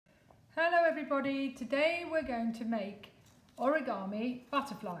Hello everybody, today we're going to make origami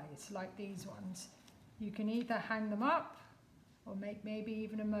butterflies like these ones. You can either hang them up or make maybe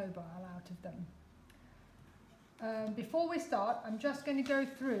even a mobile out of them. Before we start, I'm just going to go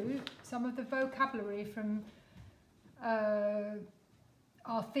through some of the vocabulary from our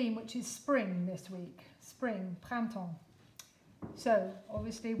theme, which is spring this week. Spring, printemps. So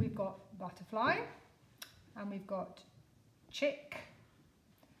obviously we've got butterfly and we've got chick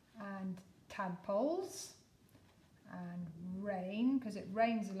and tadpoles and rain, because it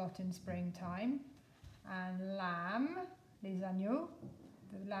rains a lot in springtime, and lamb, les agneaux,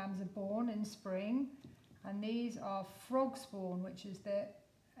 the lambs are born in spring, and these are frog spawn, which is the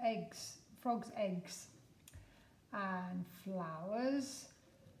eggs, frog's eggs, and flowers,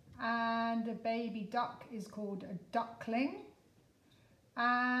 and a baby duck is called a duckling,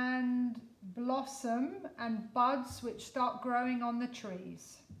 and blossom and buds which start growing on the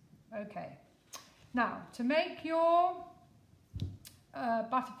trees. Okay, now to make your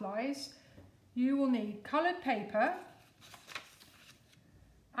butterflies, you will need coloured paper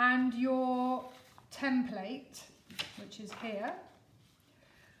and your template, which is here.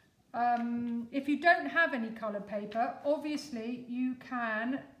 If you don't have any coloured paper, obviously you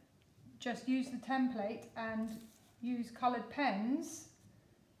can just use the template and use coloured pens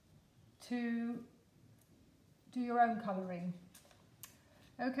to do your own colouring.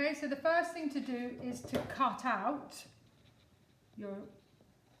 Okay, so the first thing to do is to cut out your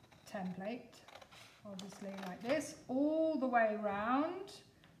template, obviously like this, all the way around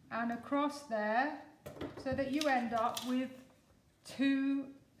and across there, so that you end up with two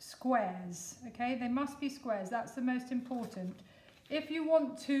squares. Okay, they must be squares, that's the most important. If you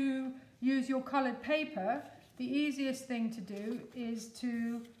want to use your coloured paper, the easiest thing to do is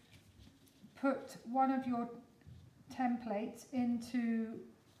to put one of your templates into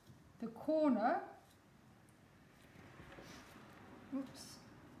the corner, oops,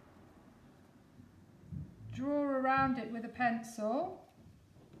 draw around it with a pencil,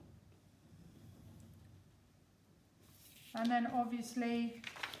 and then obviously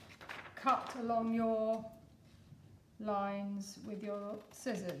cut along your lines with your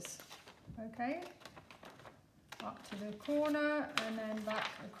scissors. Okay, up to the corner and then back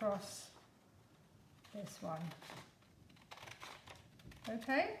across this one.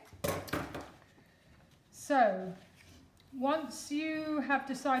 Okay, so once you have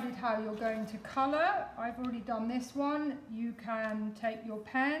decided how you're going to colour, I've already done this one, you can take your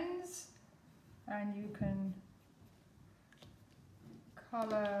pens and you can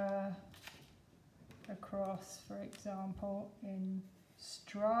colour across, for example, in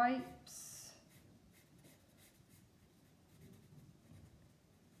stripes,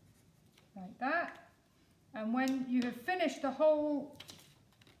 like that. And when you have finished the whole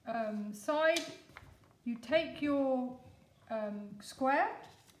side, you take your square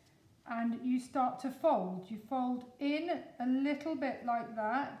and you start to fold. You fold in a little bit like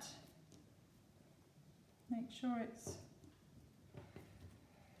that. Make sure it's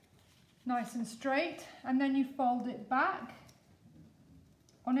nice and straight, and then you fold it back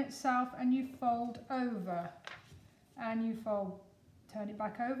on itself and you fold over and you fold, turn it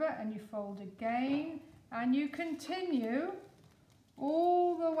back over and you fold again, and you continue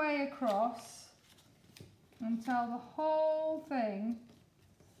all the way across until the whole thing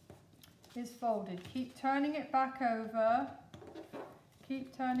is folded. Keep turning it back over,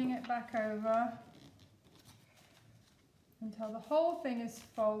 keep turning it back over until the whole thing is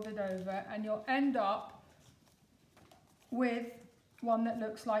folded over, and you'll end up with one that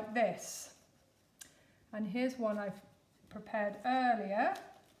looks like this. And here's one I've prepared earlier.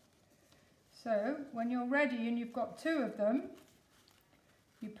 So when you're ready and you've got two of them,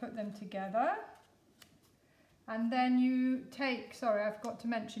 you put them together, and then you take, sorry, I forgot to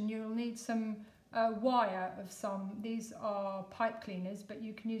mention, you'll need some wire of some, these are pipe cleaners, but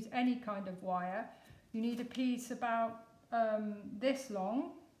you can use any kind of wire. You need a piece about this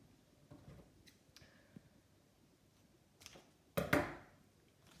long,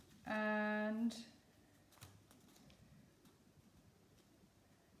 and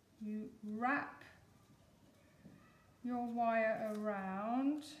you wrap your wire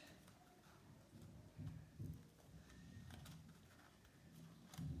around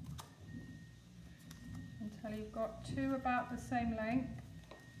until you've got two about the same length.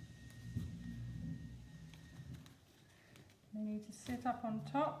 They need to sit up on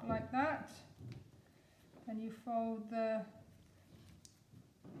top like that, and you fold the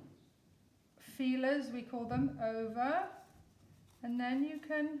feelers, we call them, over, and then you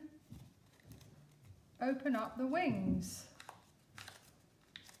can open up the wings.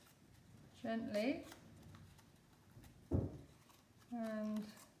 gently, and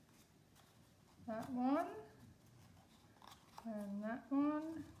that one, and that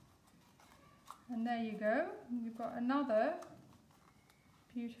one, and there you go. You've got another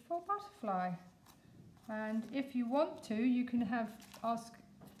beautiful butterfly. And if you want to, you can ask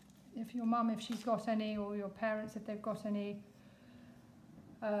if your mum, if she's got any, or your parents if they've got any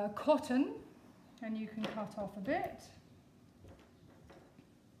cotton, and you can cut off a bit,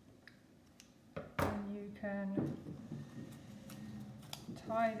 and you can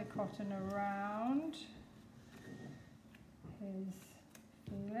tie the cotton around his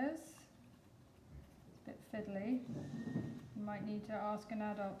feelers. It's a bit fiddly. You might need to ask an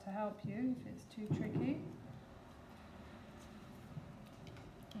adult to help you if it's too tricky.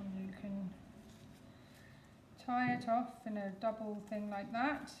 And you can tie it off in a double thing like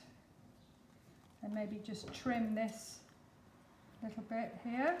that, and maybe just trim this little bit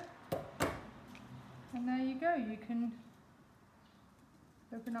here, and there you go. You can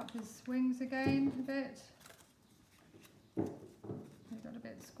open up his wings again a bit. You've got a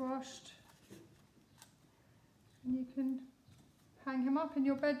bit squashed, and you can hang him up in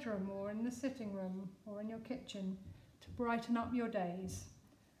your bedroom or in the sitting room or in your kitchen to brighten up your days.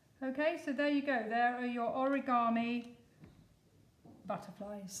 Okay, so there you go. There are your origami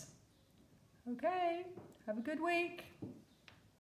butterflies. Okay, have a good week.